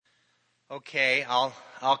Okay,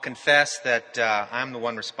 I'll confess that I'm the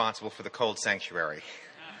one responsible for the cold sanctuary.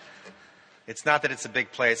 It's not that it's a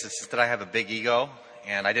big place, it's just that I have a big ego,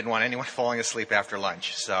 and I didn't want anyone falling asleep after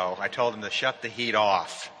lunch, so I told them to shut the heat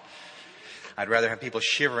off. I'd rather have people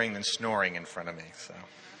shivering than snoring in front of me. So,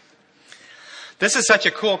 this is such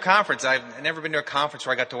a cool conference. I've never been to a conference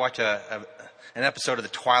where I got to watch an episode of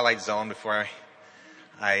The Twilight Zone before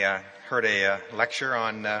I heard a lecture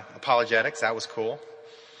on apologetics. That was cool.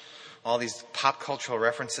 All these pop cultural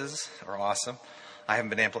references are awesome. I haven't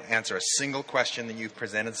been able to answer a single question that you've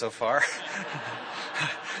presented so far.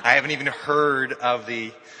 I haven't even heard of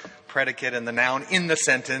the predicate and the noun in the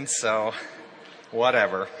sentence, so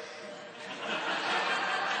whatever.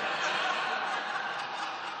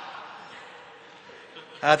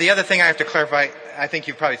 The other thing I have to clarify, I think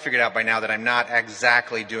you've probably figured out by now that I'm not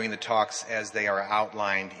exactly doing the talks as they are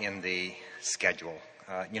outlined in the schedule.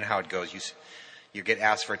 You know how it goes. You get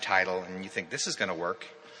asked for a title and you think this is going to work.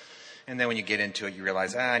 And then when you get into it, you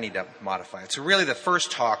realize, I need to modify it. So really the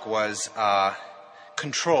first talk was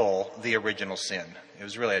Control the Original Sin. It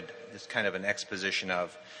was really it's kind of an exposition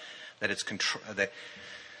of that it's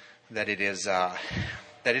that it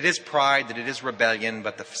is pride, that it is rebellion,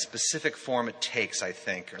 but the specific form it takes, I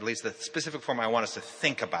think, or at least the specific form I want us to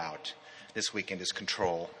think about this weekend is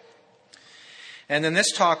control. And then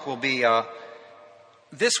this talk will be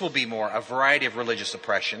more a variety of religious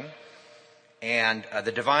oppression and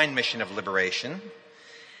the divine mission of liberation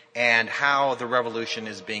and how the revolution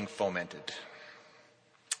is being fomented.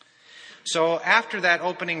 So after that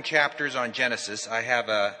opening chapters on Genesis, I have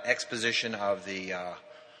an exposition of the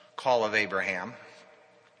call of Abraham,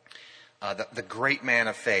 the great man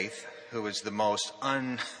of faith, who is the most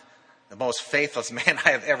faithless man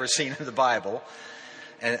I have ever seen in the Bible.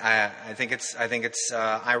 And I think it's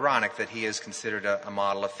ironic that he is considered a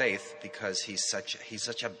model of faith because he's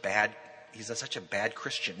such a bad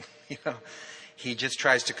Christian. You know, he just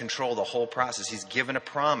tries to control the whole process. He's given a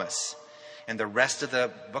promise, and the rest of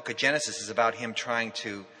the book of Genesis is about him trying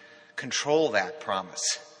to control that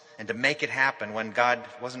promise and to make it happen when God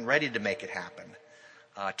wasn't ready to make it happen.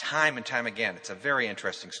 Time and time again, it's a very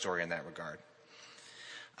interesting story in that regard.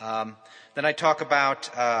 Then I talk about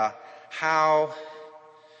how.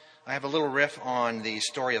 I have a little riff on the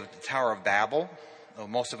story of the Tower of Babel.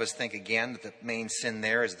 Most of us think, again, that the main sin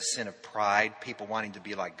there is the sin of pride, people wanting to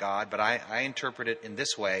be like God. But I interpret it in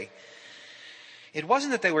this way. It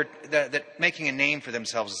wasn't that they were that making a name for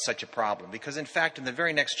themselves is such a problem. Because, in fact, in the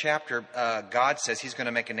very next chapter, God says he's going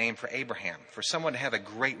to make a name for Abraham. For someone to have a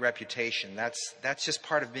great reputation, that's just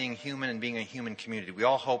part of being human and being a human community. We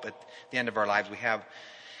all hope at the end of our lives we have,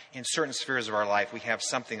 in certain spheres of our life, we have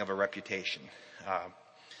something of a reputation.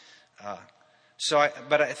 I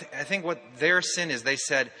think what their sin is, they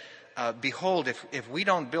said, behold, if we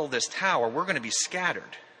don't build this tower, we're going to be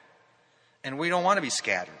scattered. And we don't want to be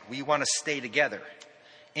scattered. We want to stay together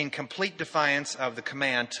in complete defiance of the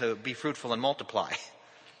command to be fruitful and multiply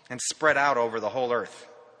and spread out over the whole earth.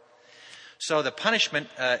 So the punishment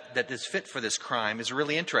that is fit for this crime is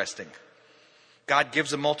really interesting. God gives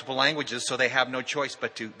them multiple languages, so they have no choice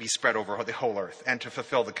but to be spread over the whole earth and to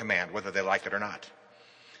fulfill the command, whether they like it or not.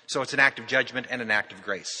 So it's an act of judgment and an act of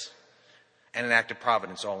grace and an act of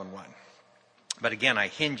providence all in one. But again, I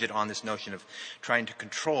hinge it on this notion of trying to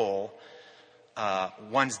control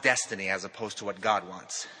one's destiny as opposed to what God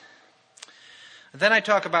wants. Then I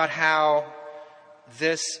talk about how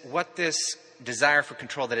what this desire for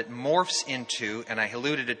control, that it morphs into, and I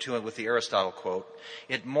alluded to it with the Aristotle quote,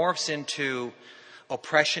 it morphs into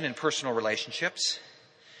oppression in personal relationships.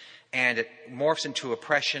 And it morphs into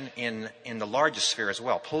oppression in the largest sphere as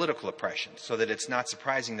well, political oppression, so that it's not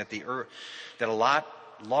surprising that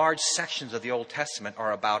large sections of the Old Testament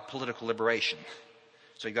are about political liberation.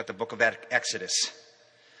 So you got the book of Exodus.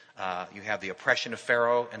 You have the oppression of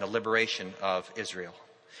Pharaoh and the liberation of Israel.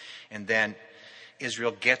 And then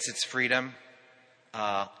Israel gets its freedom,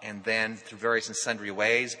 and then through various and sundry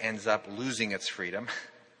ways ends up losing its freedom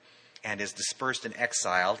and is dispersed and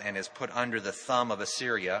exiled and is put under the thumb of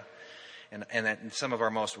Assyria. And some of our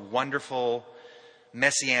most wonderful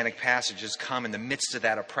messianic passages come in the midst of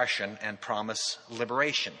that oppression and promise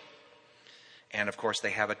liberation. And, of course,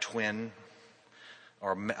 they have a twin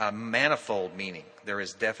or a manifold meaning. There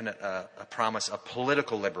is definite a promise of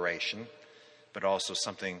political liberation, but also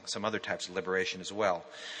some other types of liberation as well.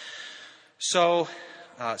 So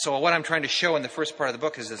what I'm trying to show in the first part of the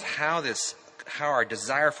book is how our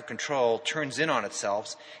desire for control turns in on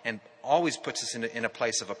itself and always puts us in a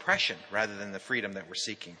place of oppression rather than the freedom that we're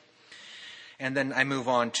seeking. And then I move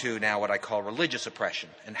on to now what I call religious oppression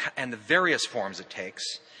and the various forms it takes,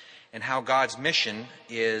 and how God's mission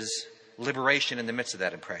is liberation in the midst of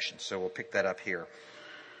that oppression. So we'll pick that up here.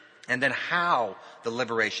 And then how the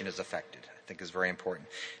liberation is effected, I think, is very important.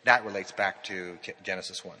 That relates back to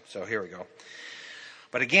Genesis 1. So here we go.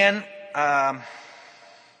 But again,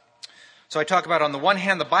 so I talk about, on the one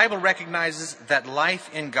hand, the Bible recognizes that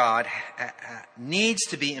life in God needs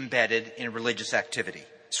to be embedded in religious activity,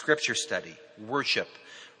 scripture study, worship,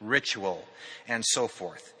 ritual, and so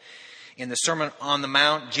forth. In the Sermon on the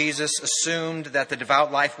Mount, Jesus assumed that the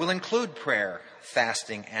devout life will include prayer,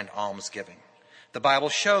 fasting, and almsgiving. The Bible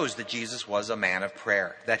shows that Jesus was a man of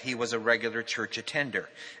prayer, that he was a regular church attender.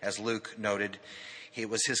 As Luke noted, it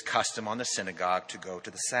was his custom on the synagogue to go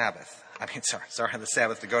to the Sabbath. On the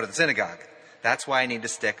Sabbath to go to the synagogue. That's why I need to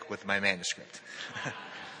stick with my manuscript.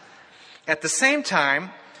 At the same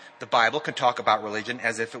time, the Bible can talk about religion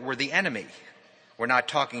as if it were the enemy. We're not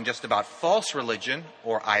talking just about false religion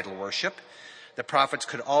or idol worship. The prophets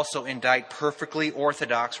could also indict perfectly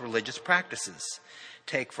orthodox religious practices.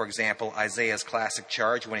 Take, for example, Isaiah's classic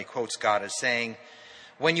charge when he quotes God as saying,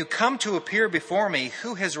 "When you come to appear before me,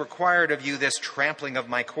 who has required of you this trampling of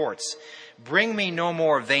my courts? Bring me no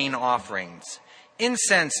more vain offerings.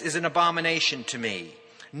 Incense is an abomination to me.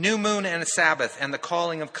 New moon and a Sabbath and the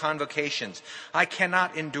calling of convocations. I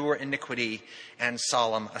cannot endure iniquity and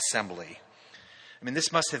solemn assembly." I mean,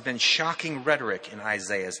 this must have been shocking rhetoric in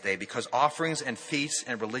Isaiah's day, because offerings and feasts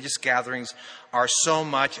and religious gatherings are so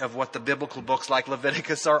much of what the biblical books like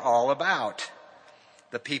Leviticus are all about.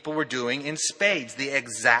 The people were doing in spades the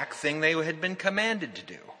exact thing they had been commanded to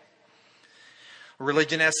do.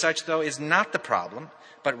 Religion as such, though, is not the problem,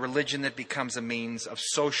 but religion that becomes a means of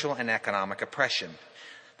social and economic oppression.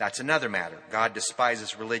 That's another matter. God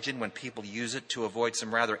despises religion when people use it to avoid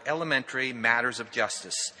some rather elementary matters of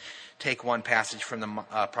justice. Take one passage from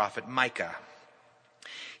the prophet Micah.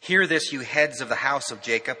 "Hear this, you heads of the house of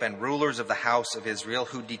Jacob and rulers of the house of Israel,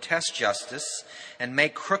 who detest justice and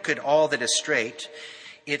make crooked all that is straight.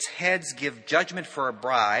 Its heads give judgment for a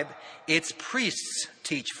bribe. Its priests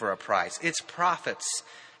teach for a price. Its prophets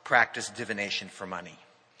practice divination for money."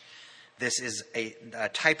 This is a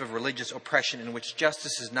type of religious oppression in which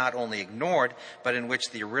justice is not only ignored, but in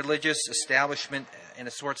which the religious establishment, in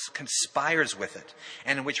a sort, conspires with it,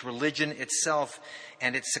 and in which religion itself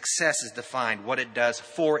and its success is defined, what it does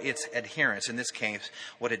for its adherents, in this case,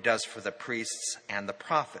 what it does for the priests and the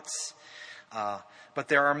prophets. But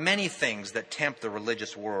there are many things that tempt the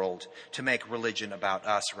religious world to make religion about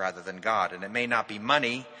us rather than God. And it may not be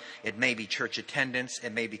money, it may be church attendance,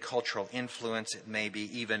 it may be cultural influence, it may be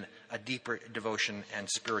even a deeper devotion and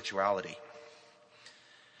spirituality.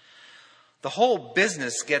 The whole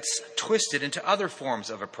business gets twisted into other forms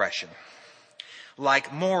of oppression,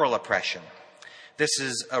 like moral oppression. This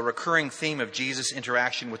is a recurring theme of Jesus'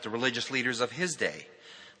 interaction with the religious leaders of his day.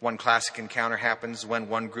 One classic encounter happens when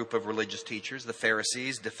one group of religious teachers, the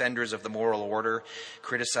Pharisees, defenders of the moral order,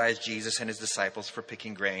 criticize Jesus and his disciples for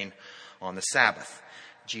picking grain on the Sabbath.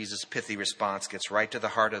 Jesus' pithy response gets right to the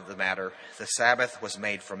heart of the matter. The Sabbath was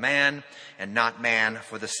made for man, and not man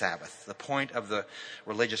for the Sabbath. The point of the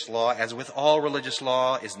religious law, as with all religious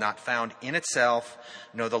law, is not found in itself,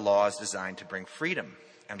 nor the law is designed to bring freedom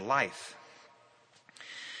and life.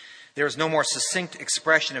 There is no more succinct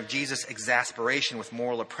expression of Jesus' exasperation with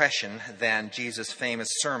moral oppression than Jesus' famous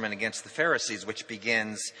sermon against the Pharisees, which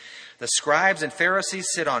begins, "The scribes and Pharisees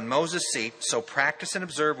sit on Moses' seat, so practice and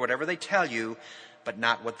observe whatever they tell you, but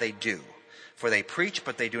not what they do. For they preach,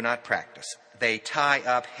 but they do not practice. They tie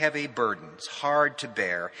up heavy burdens, hard to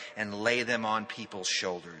bear, and lay them on people's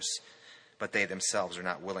shoulders, but they themselves are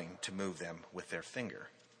not willing to move them with their finger."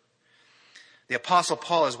 The Apostle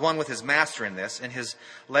Paul is one with his master in this, and his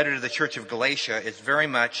letter to the church of Galatia is very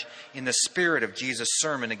much in the spirit of Jesus'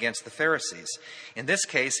 sermon against the Pharisees. In this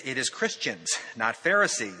case, it is Christians, not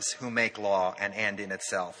Pharisees, who make law an end in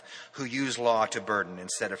itself, who use law to burden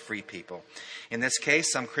instead of free people. In this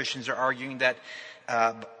case, some Christians are arguing that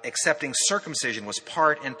accepting circumcision was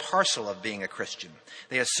part and parcel of being a Christian.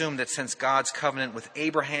 They assume that since God's covenant with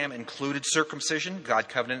Abraham included circumcision, God's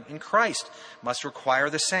covenant in Christ must require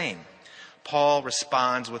the same. Paul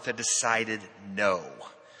responds with a decided no,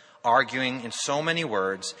 arguing in so many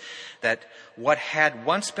words that what had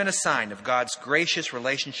once been a sign of God's gracious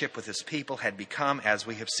relationship with his people had become, as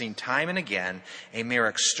we have seen time and again, a mere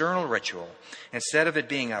external ritual. Instead of it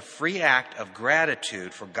being a free act of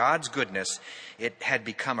gratitude for God's goodness, it had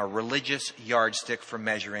become a religious yardstick for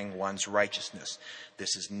measuring one's righteousness.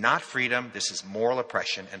 This is not freedom, this is moral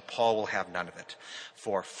oppression, and Paul will have none of it.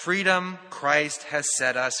 For freedom, Christ has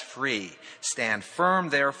set us free. Stand firm,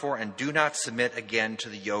 therefore, and do not submit again to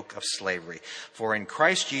the yoke of slavery. For in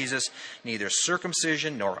Christ Jesus, neither neither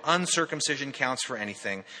circumcision nor uncircumcision counts for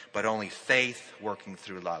anything, but only faith working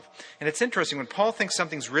through love. And it's interesting, when Paul thinks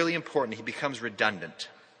something's really important, he becomes redundant.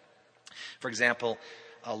 For example,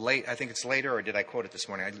 I think it's later, or did I quote it this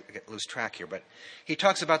morning? I lose track here, but he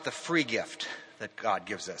talks about the free gift that God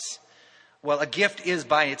gives us. Well, a gift is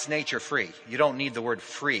by its nature free. You don't need the word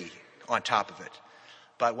free on top of it.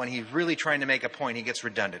 But when he's really trying to make a point, he gets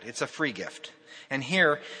redundant. It's a free gift. And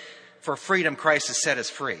here, for freedom, Christ is set as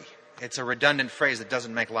free. It's a redundant phrase that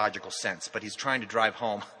doesn't make logical sense, but he's trying to drive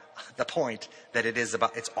home the point that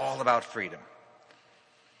it's all about freedom.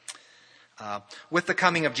 With the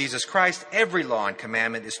coming of Jesus Christ, every law and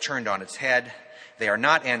commandment is turned on its head. They are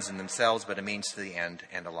not ends in themselves, but a means to the end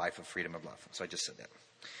and a life of freedom of love. So I just said that.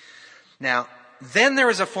 Now, then there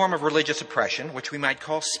is a form of religious oppression, which we might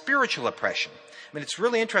call spiritual oppression. I mean, it's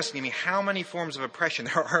really interesting to me how many forms of oppression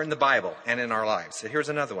there are in the Bible and in our lives. So here's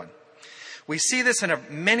another one. We see this in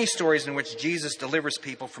many stories in which Jesus delivers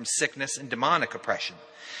people from sickness and demonic oppression.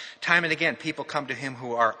 Time and again, people come to him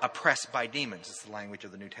who are oppressed by demons. It's the language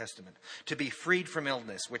of the New Testament. To be freed from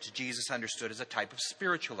illness, which Jesus understood as a type of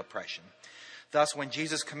spiritual oppression. Thus, when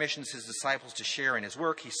Jesus commissions his disciples to share in his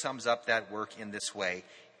work, he sums up that work in this way.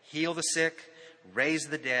 Heal the sick, raise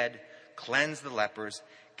the dead, cleanse the lepers,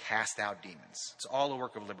 cast out demons. It's all a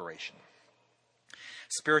work of liberation.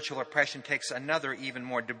 Spiritual oppression takes another, even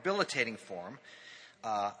more debilitating form.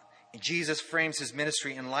 Jesus frames his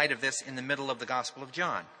ministry in light of this in the middle of the Gospel of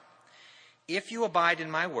John. If you abide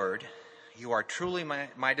in my word, you are truly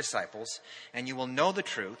my disciples, and you will know the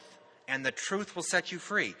truth, and the truth will set you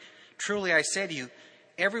free. Truly I say to you,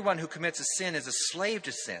 everyone who commits a sin is a slave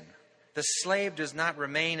to sin. The slave does not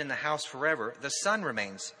remain in the house forever. The Son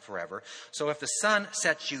remains forever. So if the Son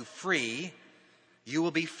sets you free, you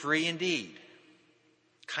will be free indeed.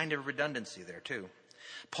 Kind of redundancy there, too.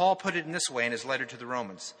 Paul put it in this way in his letter to the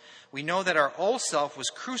Romans. We know that our old self was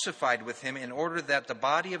crucified with him in order that the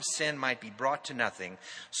body of sin might be brought to nothing,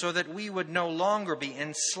 so that we would no longer be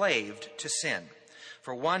enslaved to sin.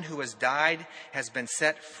 For one who has died has been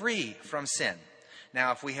set free from sin.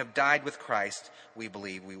 Now, if we have died with Christ, we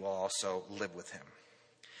believe we will also live with him.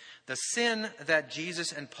 The sin that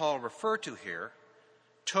Jesus and Paul refer to here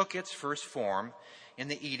took its first form in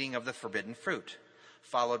the eating of the forbidden fruit,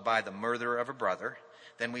 followed by the murder of a brother.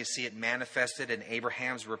 Then we see it manifested in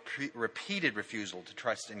Abraham's repeated refusal to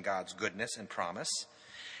trust in God's goodness and promise,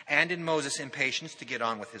 and in Moses' impatience to get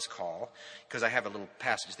on with his call, because I have a little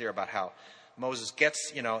passage there about how Moses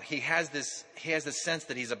gets, he has this sense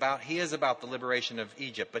that he is about the liberation of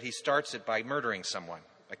Egypt, but he starts it by murdering someone,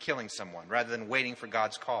 by killing someone, rather than waiting for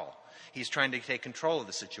God's call. He's trying to take control of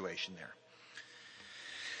the situation there.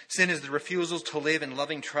 Sin is the refusal to live in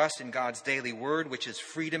loving trust in God's daily word, which is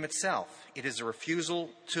freedom itself. It is a refusal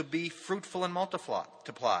to be fruitful and multiply,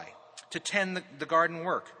 to tend the garden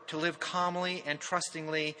work, to live calmly and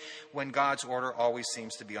trustingly when God's order always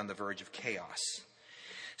seems to be on the verge of chaos.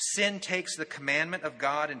 Sin takes the commandment of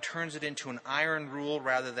God and turns it into an iron rule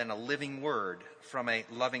rather than a living word from a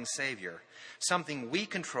loving Savior, something we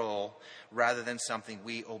control rather than something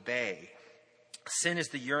we obey. Sin is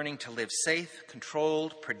the yearning to live safe,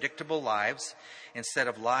 controlled, predictable lives instead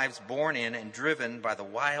of lives born in and driven by the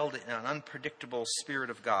wild and unpredictable Spirit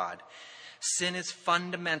of God. Sin is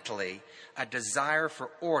fundamentally a desire for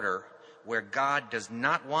order where God does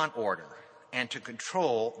not want order, and to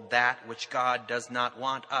control that which God does not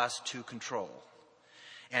want us to control.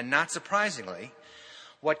 And not surprisingly,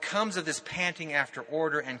 what comes of this panting after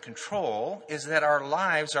order and control is that our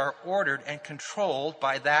lives are ordered and controlled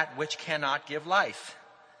by that which cannot give life.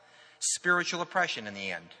 Spiritual oppression in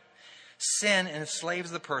the end. Sin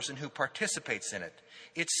enslaves the person who participates in it.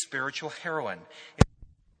 It's spiritual heroin. It's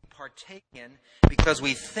partake in because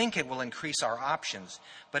we think it will increase our options,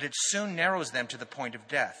 but it soon narrows them to the point of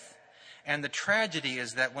death. And the tragedy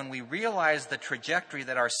is that when we realize the trajectory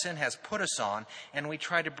that our sin has put us on and we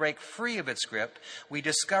try to break free of its grip, we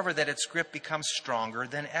discover that its grip becomes stronger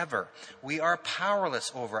than ever. We are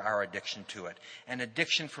powerless over our addiction to it, an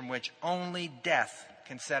addiction from which only death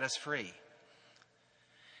can set us free.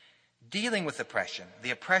 Dealing with oppression,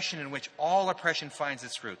 the oppression in which all oppression finds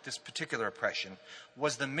its root, this particular oppression,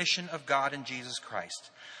 was the mission of God in Jesus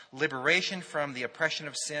Christ. Liberation from the oppression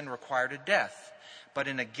of sin required a death. But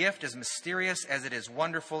in a gift as mysterious as it is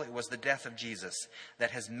wonderful, it was the death of Jesus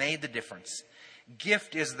that has made the difference.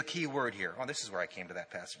 Gift is the key word here. Oh, this is where I came to that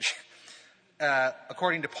passage.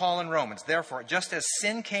 According to Paul in Romans, therefore, just as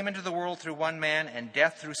sin came into the world through one man and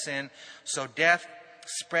death through sin, so death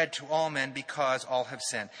spread to all men because all have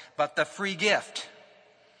sinned. But the free gift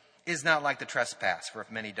is not like the trespass. For if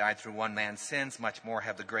many died through one man's sins, much more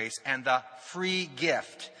have the grace and the free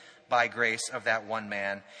gift by grace of that one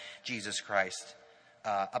man, Jesus Christ,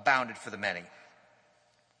 abounded for the many.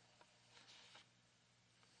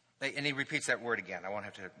 And he repeats that word again. I won't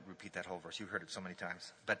have to repeat that whole verse. You've heard it so many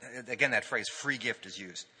times. But again, that phrase, free gift, is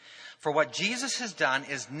used. For what Jesus has done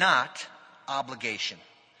is not obligation.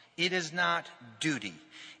 It is not duty.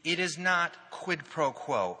 It is not quid pro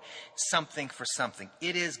quo, something for something.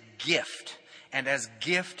 It is gift. And as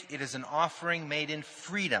gift, it is an offering made in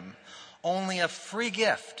freedom. Only a free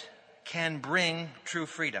gift can bring true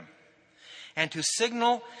freedom. And to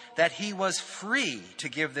signal that he was free to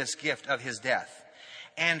give this gift of his death,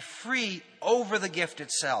 and free over the gift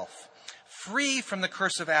itself, free from the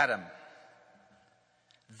curse of Adam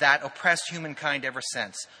that oppressed humankind ever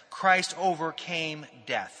since, Christ overcame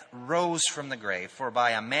death, rose from the grave. For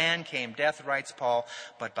by a man came death, writes Paul,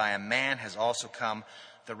 but by a man has also come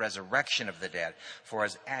the resurrection of the dead. For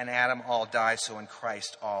as in Adam all die, so in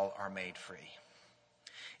Christ all are made free.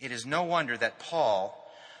 It is no wonder that Paul,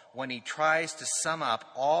 when he tries to sum up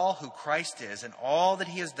all who Christ is and all that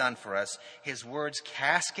he has done for us, his words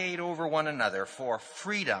cascade over one another. For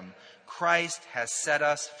freedom, Christ has set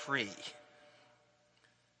us free.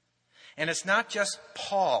 And it's not just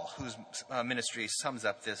Paul whose ministry sums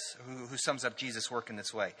up this, who sums up Jesus' work in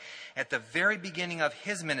this way. At the very beginning of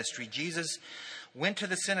his ministry, Jesus went to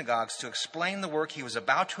the synagogues to explain the work he was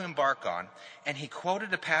about to embark on, and he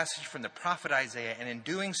quoted a passage from the prophet Isaiah, and in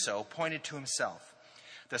doing so pointed to himself.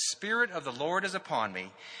 The Spirit of the Lord is upon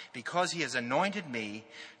me, because he has anointed me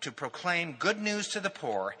to proclaim good news to the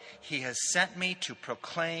poor. He has sent me to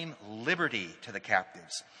proclaim liberty to the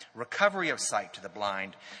captives, recovery of sight to the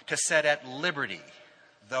blind, to set at liberty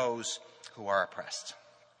those who are oppressed.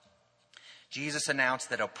 Jesus announced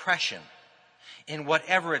that oppression, in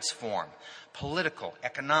whatever its form, political,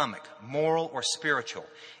 economic, moral, or spiritual,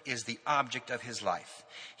 is the object of his life.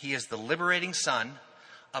 He is the liberating Son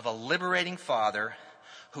of a liberating Father,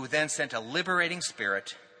 who then sent a liberating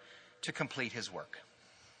Spirit to complete his work.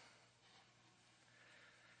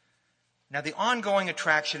 Now, the ongoing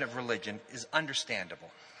attraction of religion is understandable.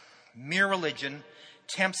 Mere religion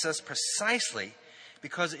tempts us precisely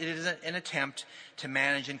because it is an attempt to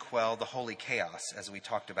manage and quell the holy chaos, as we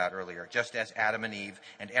talked about earlier, just as Adam and Eve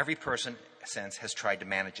and every person since has tried to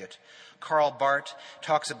manage it. Karl Barth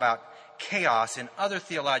talks about chaos in other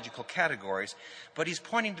theological categories, but he's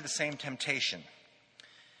pointing to the same temptation.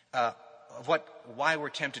 Why we're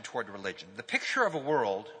tempted toward religion. The picture of a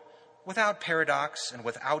world without paradox and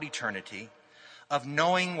without eternity, of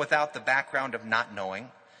knowing without the background of not knowing,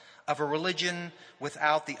 of a religion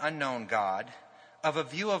without the unknown God, of a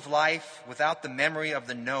view of life without the memory of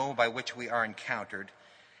the know by which we are encountered,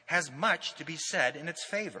 has much to be said in its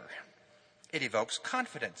favor. It evokes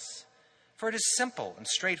confidence, for it is simple and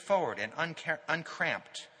straightforward and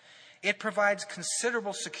uncramped. It provides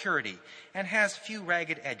considerable security and has few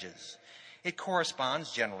ragged edges. It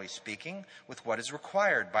corresponds, generally speaking, with what is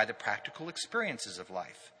required by the practical experiences of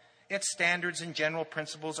life. Its standards and general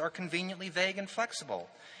principles are conveniently vague and flexible,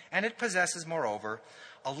 and it possesses, moreover,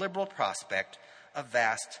 a liberal prospect of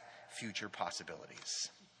vast future possibilities.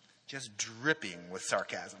 Just dripping with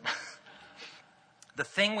sarcasm. The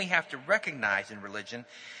thing we have to recognize in religion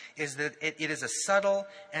is that it is a subtle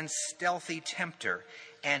and stealthy tempter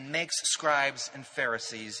and makes scribes and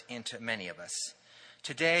Pharisees into many of us.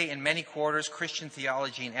 Today, in many quarters, Christian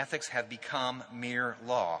theology and ethics have become mere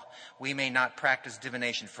law. We may not practice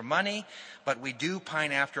divination for money, but we do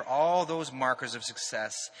pine after all those markers of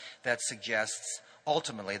success that suggests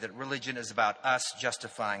ultimately that religion is about us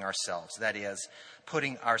justifying ourselves. That is,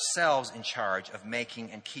 putting ourselves in charge of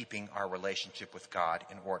making and keeping our relationship with God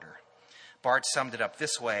in order. Barth summed it up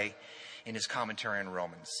this way in his commentary on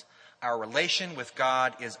Romans. Our relation with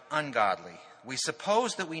God is ungodly. We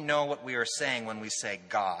suppose that we know what we are saying when we say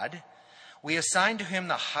God. We assign to him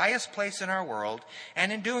the highest place in our world,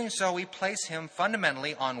 and in doing so, we place him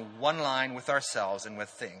fundamentally on one line with ourselves and with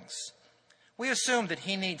things. We assume that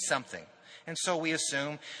he needs something, and so we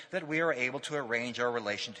assume that we are able to arrange our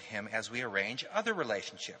relation to him as we arrange other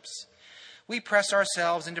relationships. We press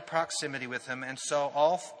ourselves into proximity with him, and so,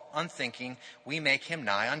 all unthinking, we make him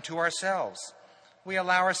nigh unto ourselves. We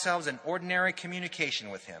allow ourselves an ordinary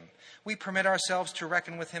communication with him. We permit ourselves to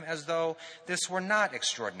reckon with him as though this were not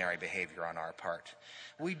extraordinary behavior on our part.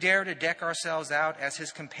 We dare to deck ourselves out as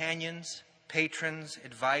his companions, patrons,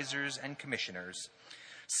 advisors, and commissioners.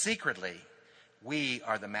 Secretly, we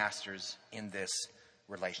are the masters in this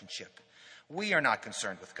relationship. We are not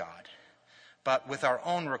concerned with God, but with our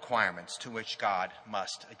own requirements to which God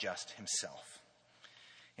must adjust himself.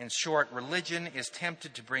 In short, religion is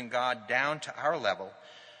tempted to bring God down to our level,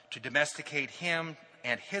 to domesticate him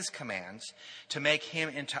and his commands, to make him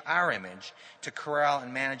into our image, to corral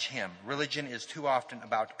and manage him. Religion is too often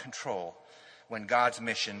about control when God's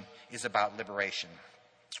mission is about liberation,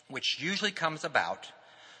 which usually comes about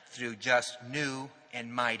through just new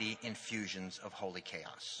and mighty infusions of holy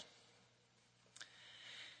chaos.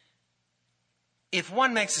 If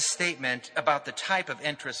one makes a statement about the type of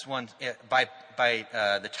entrance one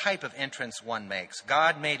makes,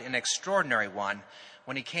 God made an extraordinary one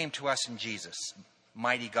when he came to us in Jesus,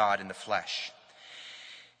 mighty God in the flesh.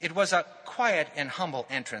 It was a quiet and humble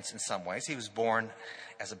entrance in some ways. He was born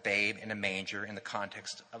as a babe in a manger in the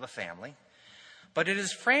context of a family. But it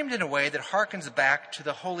is framed in a way that harkens back to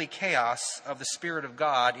the holy chaos of the Spirit of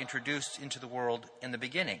God introduced into the world in the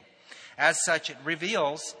beginning. As such, it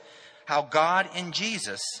reveals how God in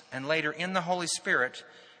Jesus, and later in the Holy Spirit,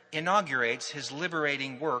 inaugurates his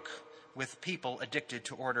liberating work with people addicted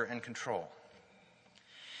to order and control.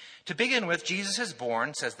 To begin with, Jesus is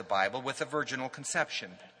born, says the Bible, with a virginal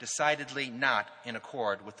conception, decidedly not in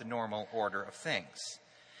accord with the normal order of things.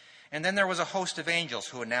 And then there was a host of angels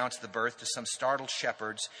who announced the birth to some startled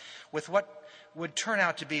shepherds with what would turn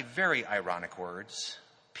out to be very ironic words,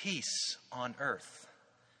 peace on earth.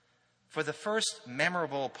 For the first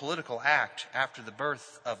memorable political act after the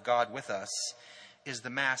birth of God with us is the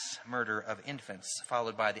mass murder of infants,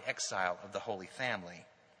 followed by the exile of the Holy Family.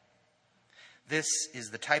 This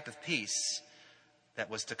is the type of peace that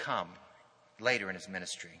was to come later in his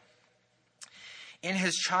ministry. In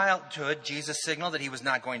his childhood, Jesus signaled that he was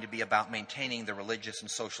not going to be about maintaining the religious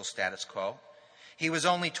and social status quo. He was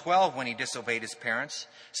only 12 when he disobeyed his parents,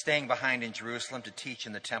 staying behind in Jerusalem to teach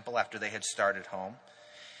in the temple after they had started home.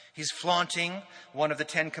 He's flaunting one of the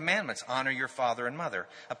 10 commandments, honor your father and mother,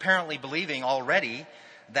 apparently believing already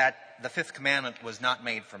that the fifth commandment was not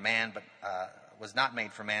made for man, but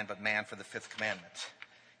man for the fifth commandment.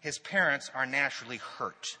 His parents are naturally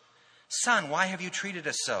hurt. Son, why have you treated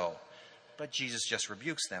us so? But Jesus just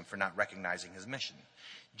rebukes them for not recognizing his mission.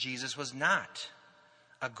 Jesus was not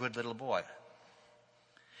a good little boy.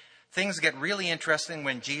 Things get really interesting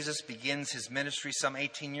when Jesus begins his ministry some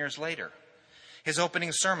 18 years later. His opening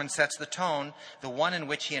sermon sets the tone, the one in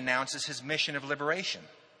which he announces his mission of liberation.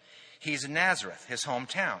 He's in Nazareth, his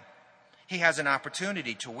hometown. He has an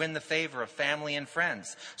opportunity to win the favor of family and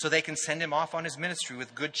friends so they can send him off on his ministry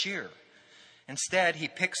with good cheer. Instead, he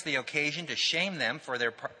picks the occasion to shame them for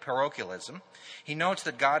their parochialism. He notes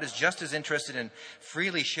that God is just as interested in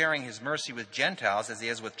freely sharing his mercy with Gentiles as he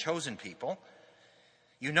is with chosen people.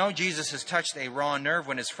 You know Jesus has touched a raw nerve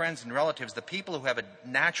when his friends and relatives, the people who have a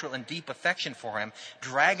natural and deep affection for him,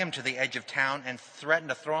 drag him to the edge of town and threaten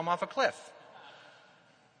to throw him off a cliff.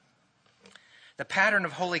 The pattern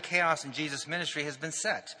of holy chaos in Jesus' ministry has been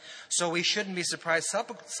set, so we shouldn't be surprised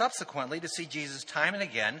subsequently to see Jesus time and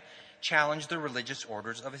again challenge the religious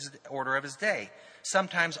order of his day,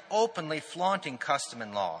 sometimes openly flaunting custom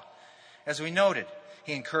and law. As we noted,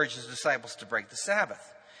 he encouraged his disciples to break the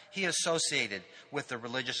Sabbath. He associated with the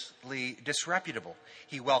religiously disreputable.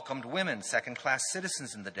 He welcomed women, second-class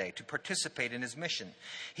citizens in the day, to participate in his mission.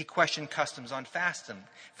 He questioned customs on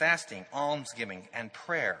fasting, almsgiving, and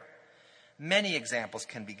prayer. Many examples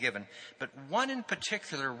can be given, but one in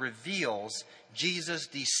particular reveals Jesus'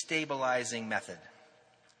 destabilizing method.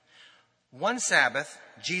 One Sabbath,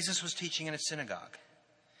 Jesus was teaching in a synagogue.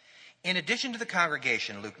 In addition to the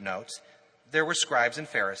congregation, Luke notes, there were scribes and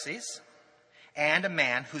Pharisees, and a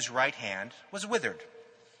man whose right hand was withered.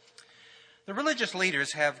 The religious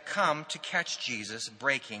leaders have come to catch Jesus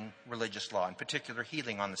breaking religious law, in particular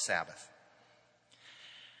healing on the Sabbath.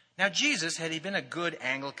 Now, Jesus, had he been a good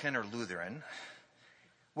Anglican or Lutheran,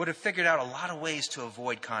 would have figured out a lot of ways to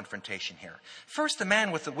avoid confrontation here. First, the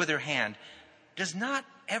man with the withered hand does not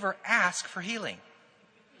ever ask for healing.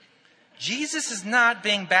 Jesus is not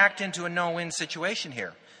being backed into a no-win situation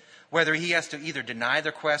here, whether he has to either deny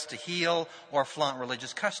the request to heal or flaunt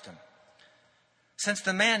religious custom. Since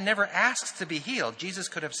the man never asks to be healed, Jesus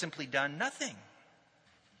could have simply done nothing.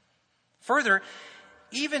 Further,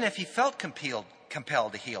 even if he felt compelled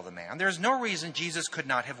to heal the man, there's no reason Jesus could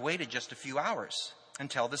not have waited just a few hours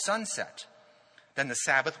until the sun set. Then the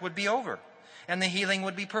Sabbath would be over, and the healing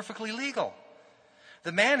would be perfectly legal.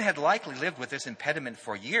 The man had likely lived with this impediment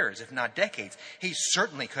for years, if not decades. He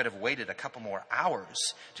certainly could have waited a couple more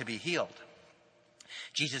hours to be healed.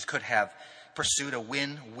 Jesus could have pursued a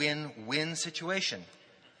win-win-win situation.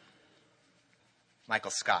 Michael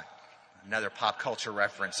Scott, another pop culture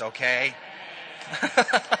reference, okay?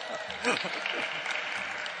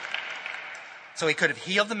 So he could have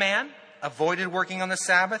healed the man, avoided working on the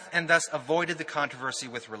Sabbath and thus avoided the controversy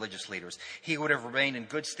with religious leaders. He would have remained in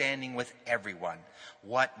good standing with everyone.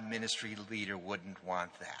 What ministry leader wouldn't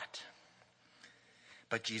want that?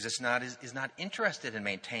 But Jesus is not interested in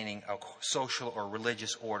maintaining a social or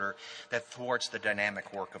religious order that thwarts the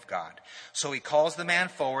dynamic work of God. So he calls the man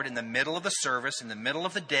forward in the middle of the service, in the middle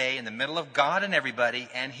of the day, in the middle of God and everybody,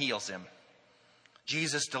 and heals him.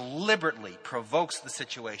 Jesus deliberately provokes the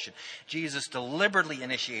situation. Jesus deliberately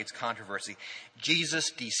initiates controversy.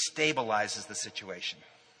 Jesus destabilizes the situation.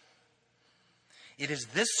 It is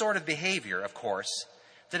this sort of behavior, of course,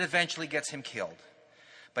 that eventually gets him killed.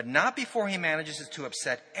 But not before he manages to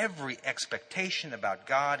upset every expectation about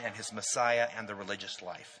God and his Messiah and the religious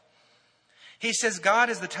life. He says God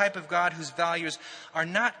is the type of God whose values are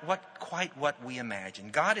not quite what we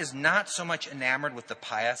imagine. God is not so much enamored with the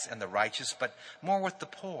pious and the righteous, but more with the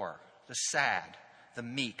poor, the sad, the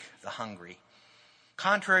meek, the hungry.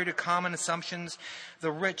 Contrary to common assumptions,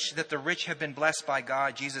 that the rich have been blessed by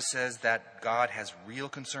God, Jesus says that God has real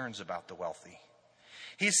concerns about the wealthy.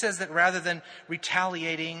 He says that rather than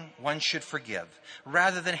retaliating, one should forgive.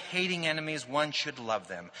 Rather than hating enemies, one should love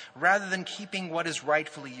them. Rather than keeping what is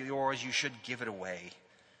rightfully yours, you should give it away.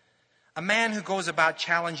 A man who goes about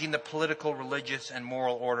challenging the political, religious, and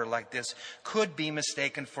moral order like this could be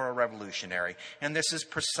mistaken for a revolutionary. And this is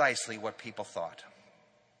precisely what people thought.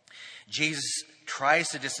 Jesus tries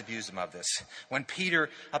to disabuse him of this. When Peter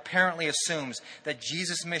apparently assumes that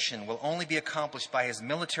Jesus' mission will only be accomplished by his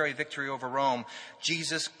military victory over Rome,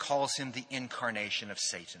 Jesus calls him the incarnation of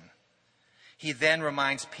Satan. He then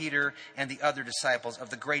reminds Peter and the other disciples of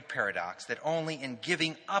the great paradox that only in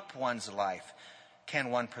giving up one's life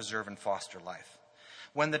can one preserve and foster life.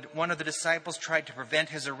 When one of the disciples tried to prevent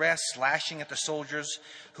his arrest, slashing at the soldiers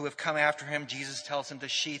who have come after him, Jesus tells him to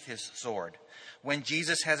sheath his sword. When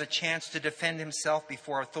Jesus has a chance to defend himself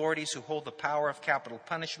before authorities who hold the power of capital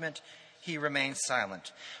punishment, he remains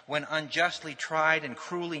silent. When unjustly tried and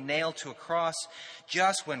cruelly nailed to a cross,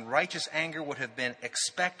 just when righteous anger would have been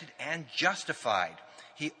expected and justified,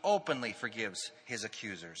 he openly forgives his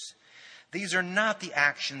accusers. These are not the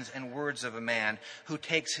actions and words of a man who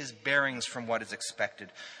takes his bearings from what is expected,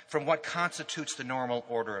 from what constitutes the normal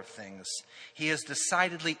order of things. He is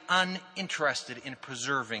decidedly uninterested in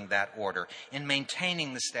preserving that order, in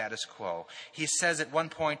maintaining the status quo. He says at one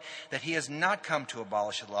point that he has not come to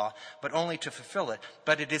abolish the law, but only to fulfill it.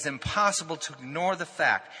 But it is impossible to ignore the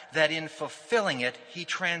fact that in fulfilling it, he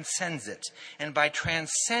transcends it. And by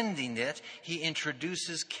transcending it, he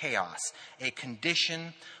introduces chaos, a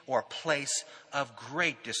condition or place of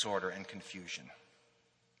great disorder and confusion.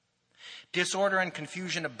 Disorder and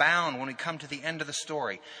confusion abound when we come to the end of the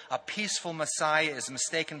story. A peaceful Messiah is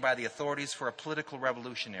mistaken by the authorities for a political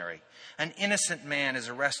revolutionary. An innocent man is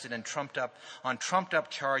arrested and trumped up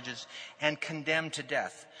charges and condemned to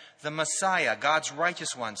death. The Messiah, God's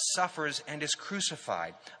righteous one, suffers and is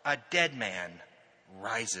crucified. A dead man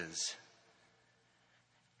rises.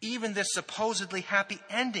 Even this supposedly happy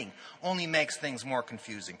ending only makes things more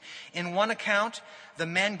confusing. In one account, the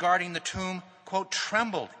men guarding the tomb, quote,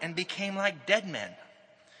 trembled and became like dead men.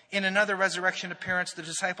 In another resurrection appearance, the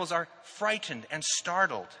disciples are frightened and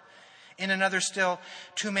startled. In another still,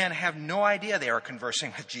 two men have no idea they are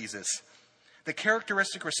conversing with Jesus. The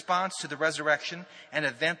characteristic response to the resurrection, an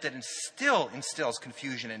event that still instills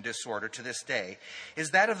confusion and disorder to this day, is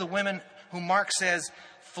that of the women who Mark says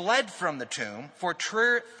fled from the tomb, for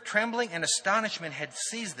trembling and astonishment had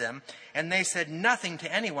seized them, and they said nothing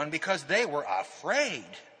to anyone because they were afraid.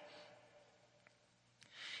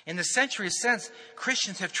 In the centuries since,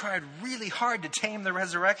 Christians have tried really hard to tame the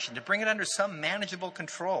resurrection, to bring it under some manageable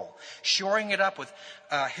control, shoring it up with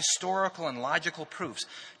historical and logical proofs,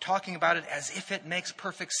 talking about it as if it makes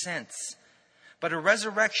perfect sense. But a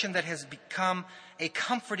resurrection that has become a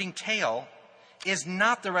comforting tale is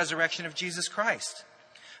not the resurrection of Jesus Christ.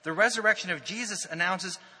 The resurrection of Jesus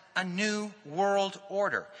announces a new world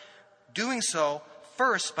order, doing so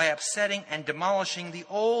first by upsetting and demolishing the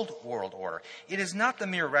old world order. It is not the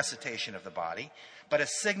mere recitation of the body, but a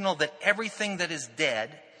signal that everything that is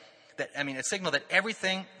dead, that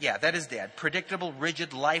is dead, predictable,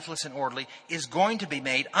 rigid, lifeless, and orderly, is going to be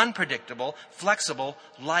made unpredictable, flexible,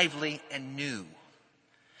 lively, and new.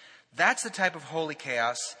 That's the type of holy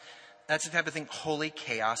chaos. That's the type of thing holy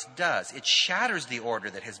chaos does. It shatters the order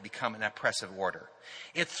that has become an oppressive order.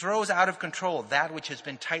 It throws out of control that which has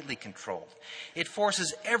been tightly controlled. It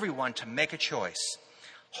forces everyone to make a choice.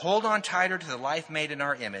 Hold on tighter to the life made in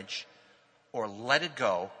our image, or let it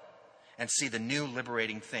go and see the new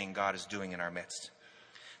liberating thing God is doing in our midst.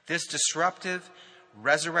 This disruptive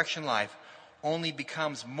resurrection life only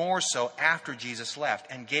becomes more so after Jesus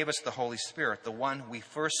left and gave us the Holy Spirit, the one we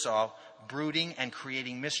first saw brooding and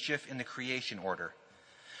creating mischief in the creation order.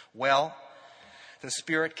 Well, the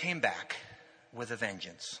Spirit came back with a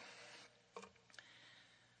vengeance.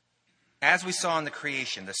 As we saw in the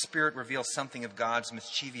creation, the Spirit reveals something of God's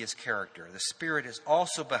mischievous character. The Spirit is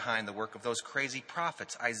also behind the work of those crazy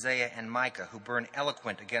prophets, Isaiah and Micah, who burn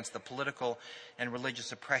eloquent against the political and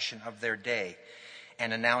religious oppression of their day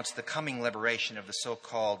and announce the coming liberation of the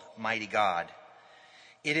so-called mighty God.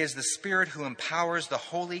 It is the Spirit who empowers the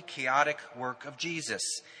holy, chaotic work of Jesus,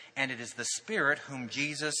 and it is the Spirit whom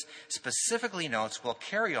Jesus specifically notes will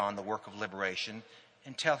carry on the work of liberation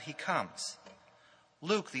until he comes.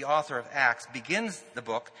 Luke, the author of Acts, begins the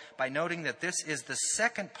book by noting that this is the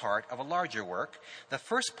second part of a larger work, the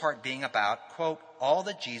first part being about, quote, all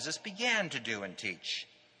that Jesus began to do and teach.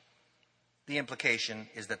 The implication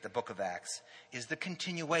is that the book of Acts is the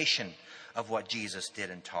continuation of what Jesus did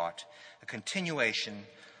and taught, a continuation,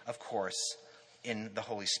 of course, in the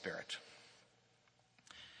Holy Spirit.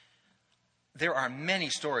 There are many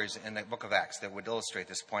stories in the book of Acts that would illustrate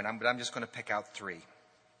this point, but I'm just going to pick out three.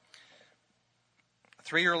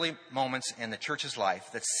 Three early moments in the church's life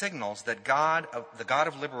that signals that the God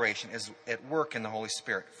of liberation is at work in the Holy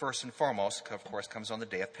Spirit. First and foremost, of course, comes on the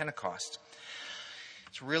day of Pentecost.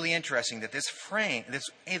 It's really interesting that this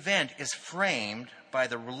event is framed by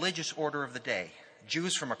the religious order of the day.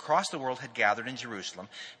 Jews from across the world had gathered in Jerusalem.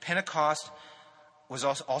 Pentecost was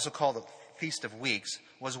also called the Feast of Weeks,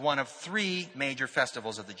 was one of three major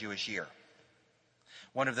festivals of the Jewish year.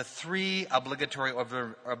 One of the three obligatory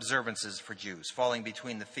observances for Jews, falling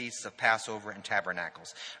between the feasts of Passover and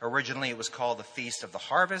Tabernacles. Originally, it was called the Feast of the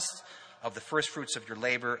Harvest, of the first fruits of your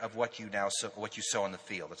labor, of what you sow in the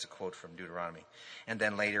field. That's a quote from Deuteronomy. And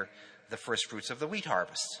then later, the first fruits of the wheat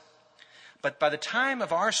harvest. But by the time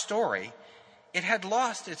of our story, it had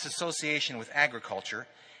lost its association with agriculture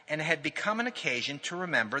and had become an occasion to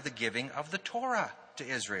remember the giving of the Torah to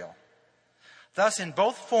Israel. Thus, in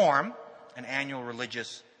both form, an annual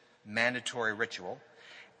religious mandatory ritual,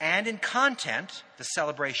 and in content, the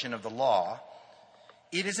celebration of the law,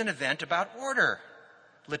 it is an event about order,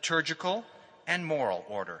 liturgical and moral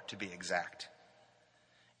order, to be exact.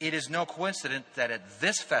 It is no coincidence that at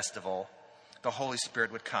this festival, the Holy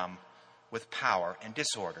Spirit would come with power and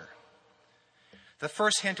disorder. The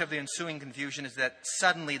first hint of the ensuing confusion is that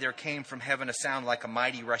suddenly there came from heaven a sound like a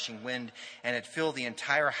mighty rushing wind, and it filled the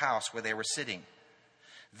entire house where they were sitting.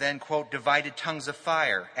 Then, quote, divided tongues of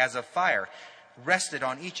fire, as of fire, rested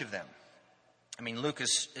on each of them. I mean, Luke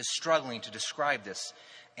is struggling to describe this,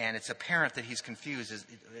 and it's apparent that he's confused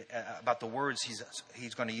about the words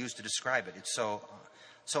he's going to use to describe it. It's so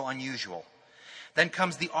unusual. Then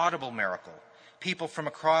comes the audible miracle. People from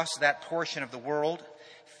across that portion of the world,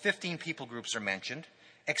 15 people groups are mentioned,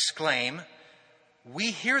 exclaim,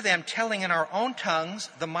 we hear them telling in our own tongues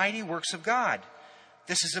the mighty works of God.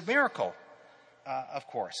 This is a miracle. Of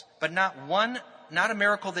course, but not a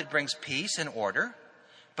miracle that brings peace and order,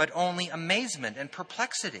 but only amazement and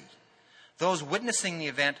perplexity. Those witnessing the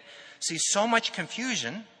event see so much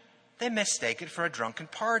confusion, they mistake it for a drunken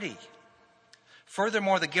party.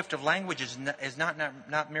 Furthermore, the gift of language is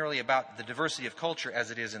not merely about the diversity of culture as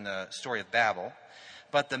it is in the story of Babel,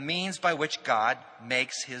 but the means by which God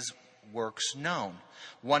makes his works known.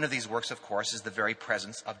 One of these works, of course, is the very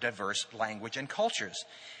presence of diverse language and cultures,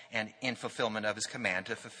 and in fulfillment of his command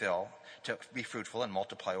to be fruitful and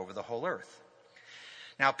multiply over the whole earth.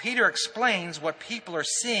 Now, Peter explains what people are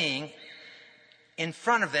seeing in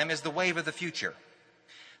front of them is the wave of the future.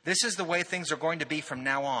 This is the way things are going to be from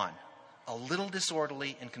now on, a little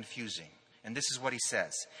disorderly and confusing. And this is what he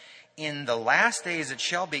says. In the last days it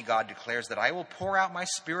shall be, God declares, that I will pour out my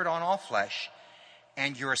Spirit on all flesh,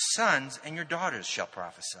 and your sons and your daughters shall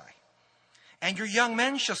prophesy, and your young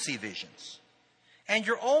men shall see visions, and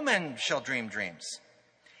your old men shall dream dreams.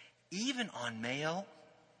 Even on male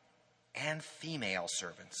and female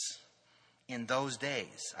servants, in those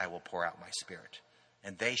days I will pour out my Spirit,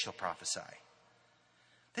 and they shall prophesy.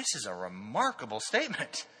 This is a remarkable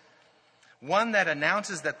statement, one that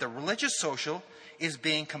announces that the religious social is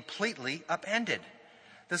being completely upended.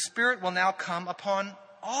 The Spirit will now come upon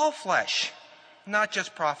all flesh, not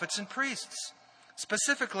just prophets and priests,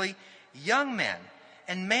 specifically young men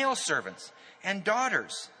and male servants and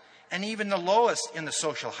daughters, and even the lowest in the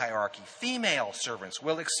social hierarchy, female servants,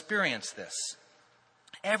 will experience this.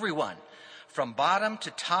 Everyone, from bottom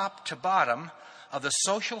to bottom of the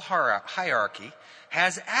social hierarchy,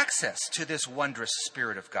 has access to this wondrous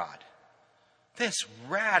Spirit of God. This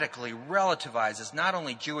radically relativizes not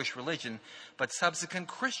only Jewish religion, but subsequent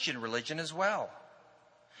Christian religion as well.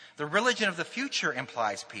 The religion of the future,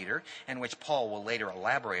 implies Peter, and which Paul will later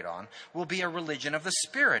elaborate on, will be a religion of the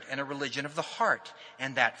Spirit and a religion of the heart,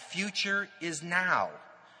 and that future is now.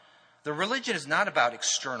 The religion is not about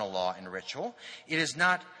external law and ritual. It is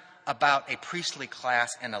not about a priestly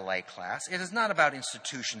class and a lay class. It is not about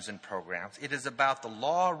institutions and programs. It is about the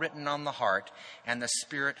law written on the heart and the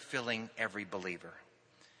Spirit filling every believer.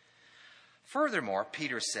 Furthermore,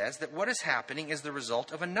 Peter says that what is happening is the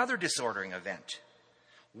result of another disordering event.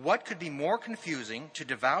 What could be more confusing to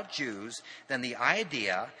devout Jews than the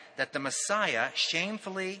idea that the Messiah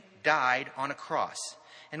shamefully died on a cross?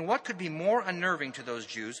 And what could be more unnerving to those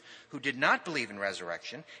Jews who did not believe in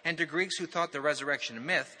resurrection, and to Greeks who thought the resurrection a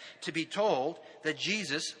myth, to be told that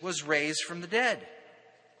Jesus was raised from the dead?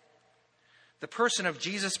 The person of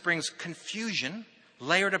Jesus brings confusion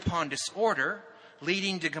layered upon disorder,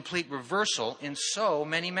 leading to complete reversal in so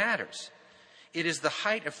many matters. It is the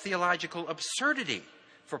height of theological absurdity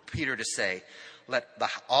for Peter to say, "Let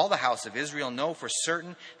all the house of Israel know for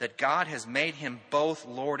certain that God has made him both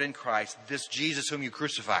Lord and Christ, this Jesus whom you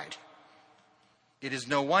crucified." It is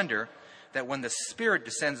no wonder that when the Spirit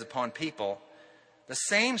descends upon people, the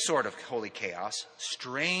same sort of holy chaos,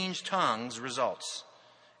 strange tongues, results.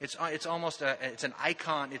 It's almost it's an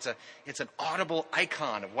icon. It's an audible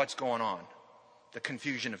icon of what's going on, the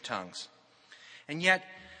confusion of tongues. And yet,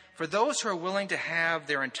 for those who are willing to have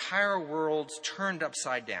their entire worlds turned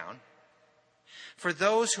upside down, for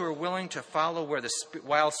those who are willing to follow where the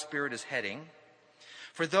wild spirit is heading,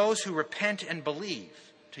 for those who repent and believe,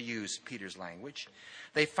 to use Peter's language,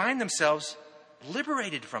 they find themselves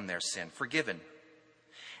liberated from their sin, forgiven,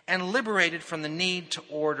 and liberated from the need to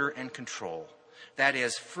order and control. That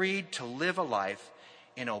is, freed to live a life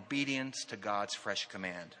in obedience to God's fresh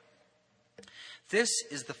command. This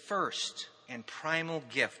is the first and primal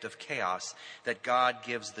gift of chaos that God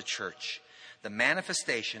gives the church, the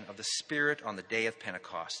manifestation of the Spirit on the day of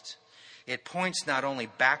Pentecost. It points not only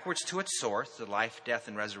backwards to its source, the life, death,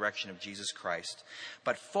 and resurrection of Jesus Christ,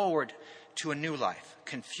 but forward to a new life,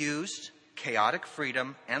 confused, chaotic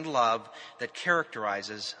freedom and love that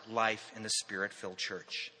characterizes life in the Spirit-filled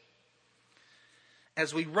church.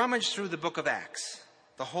 As we rummage through the book of Acts,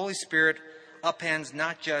 the Holy Spirit upends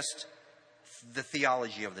not just the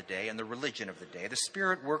theology of the day and the religion of the day. The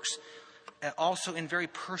Spirit works also in very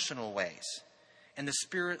personal ways. And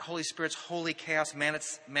the Holy Spirit's holy chaos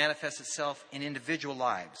manifests itself in individual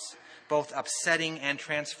lives, both upsetting and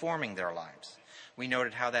transforming their lives. We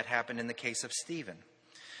noted how that happened in the case of Stephen.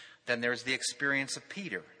 Then there's the experience of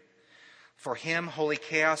Peter. For him, holy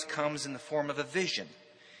chaos comes in the form of a vision.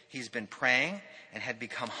 He's been praying and had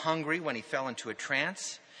become hungry when he fell into a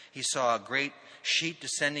trance. He saw a great sheet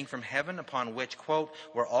descending from heaven upon which, quote,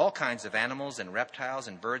 were all kinds of animals and reptiles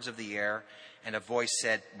and birds of the air. And a voice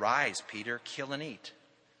said, "Rise, Peter, kill and eat."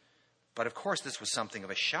 But of course, this was something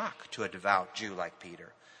of a shock to a devout Jew like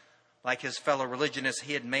Peter. Like his fellow religionists,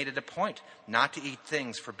 he had made it a point not to eat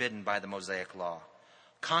things forbidden by the Mosaic law.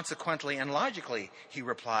 Consequently and logically, he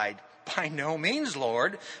replied, "By no means,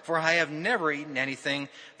 Lord, for I have never eaten anything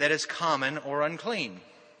that is common or unclean."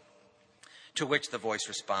 To which the voice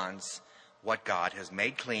responds, "What God has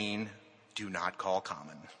made clean, do not call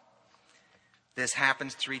common." This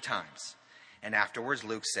happens 3 times. And afterwards,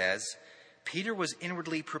 Luke says, Peter was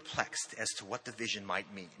inwardly perplexed as to what the vision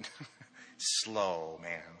might mean. Slow,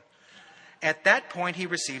 man. At that point, he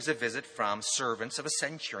receives a visit from servants of a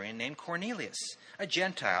centurion named Cornelius, a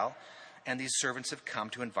Gentile, and these servants have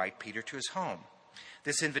come to invite Peter to his home.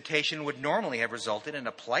 This invitation would normally have resulted in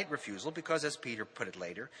a polite refusal because, as Peter put it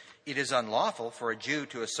later, it is unlawful for a Jew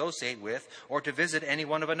to associate with or to visit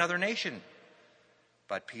anyone of another nation.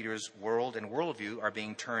 But Peter's world and worldview are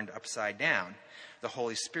being turned upside down. The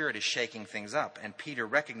Holy Spirit is shaking things up, and Peter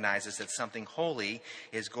recognizes that something holy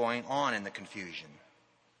is going on in the confusion.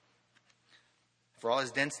 For all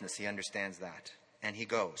his denseness, he understands that, and he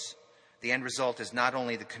goes. The end result is not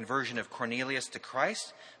only the conversion of Cornelius to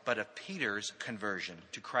Christ, but of Peter's conversion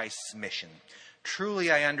to Christ's mission.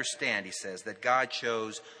 Truly I understand, he says, that God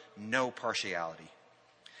shows no partiality.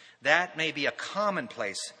 That may be a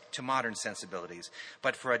commonplace to modern sensibilities,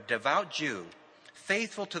 but for a devout Jew,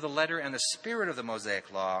 faithful to the letter and the spirit of the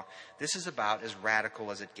Mosaic law, this is about as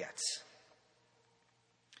radical as it gets.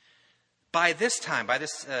 By this time, by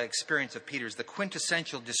this experience of Peter's, the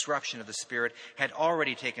quintessential disruption of the Spirit had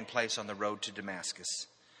already taken place on the road to Damascus.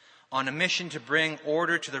 On a mission to bring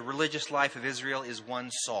order to the religious life of Israel is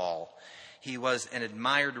one Saul. He was an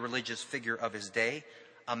admired religious figure of his day,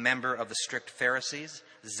 a member of the strict Pharisees,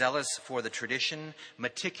 zealous for the tradition,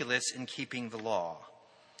 meticulous in keeping the law.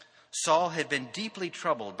 Saul had been deeply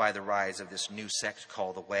troubled by the rise of this new sect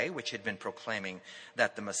called the Way, which had been proclaiming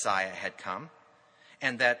that the Messiah had come,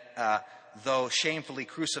 and that though shamefully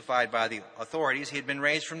crucified by the authorities, he had been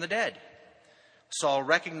raised from the dead. Saul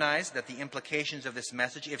recognized that the implications of this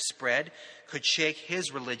message, if spread, could shake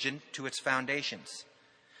his religion to its foundations.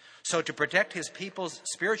 So to protect his people's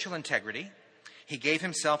spiritual integrity, he gave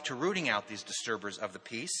himself to rooting out these disturbers of the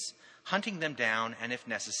peace, hunting them down, and if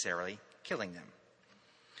necessary, killing them.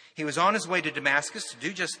 He was on his way to Damascus to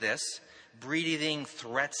do just this, breathing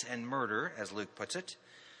threats and murder, as Luke puts it,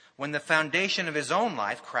 when the foundation of his own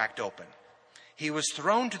life cracked open. He was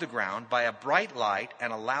thrown to the ground by a bright light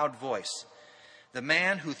and a loud voice. The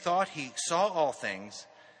man who thought he saw all things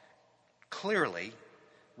clearly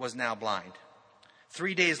was now blind.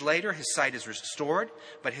 3 days later, his sight is restored,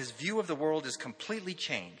 but his view of the world is completely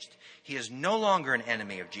changed. He is no longer an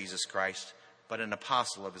enemy of Jesus Christ, but an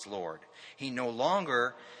apostle of his Lord. He no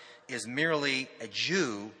longer is merely a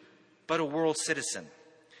Jew, but a world citizen.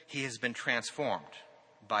 He has been transformed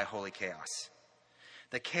by holy chaos.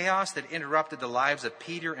 The chaos that interrupted the lives of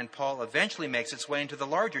Peter and Paul eventually makes its way into the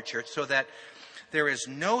larger church, so that there is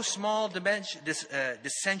no small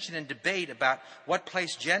dissension and debate about what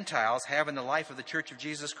place Gentiles have in the life of the Church of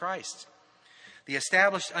Jesus Christ. The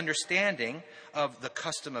established understanding of the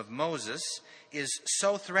custom of Moses is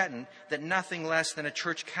so threatened that nothing less than a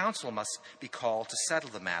church council must be called to settle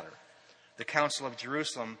the matter. The Council of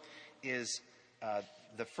Jerusalem is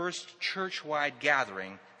the first church-wide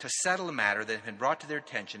gathering to settle a matter that had been brought to their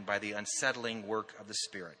attention by the unsettling work of the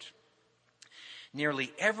Spirit.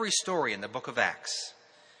 Nearly every story in the book of Acts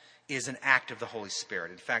is an act of the Holy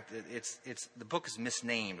Spirit. In fact, the book is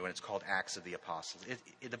misnamed when it's called Acts of the Apostles.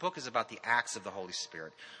 The book is about the acts of the Holy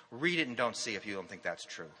Spirit. Read it and don't see if you don't think that's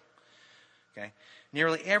true. Okay?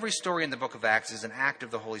 Nearly every story in the book of Acts is an act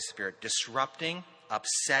of the Holy Spirit, disrupting,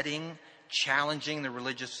 upsetting, challenging the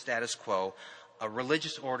religious status quo, a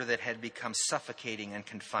religious order that had become suffocating and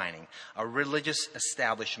confining, a religious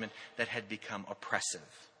establishment that had become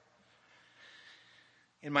oppressive.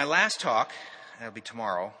 In my last talk, that'll be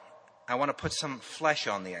tomorrow, I want to put some flesh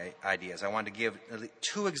on the ideas. I want to give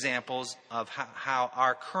 2 examples of how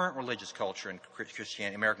our current religious culture in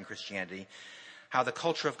Christianity, American Christianity, how the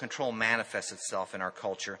culture of control manifests itself in our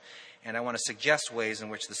culture. And I want to suggest ways in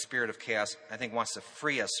which the spirit of chaos, I think, wants to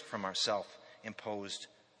free us from our self-imposed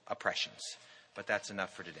oppressions. But that's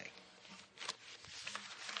enough for today.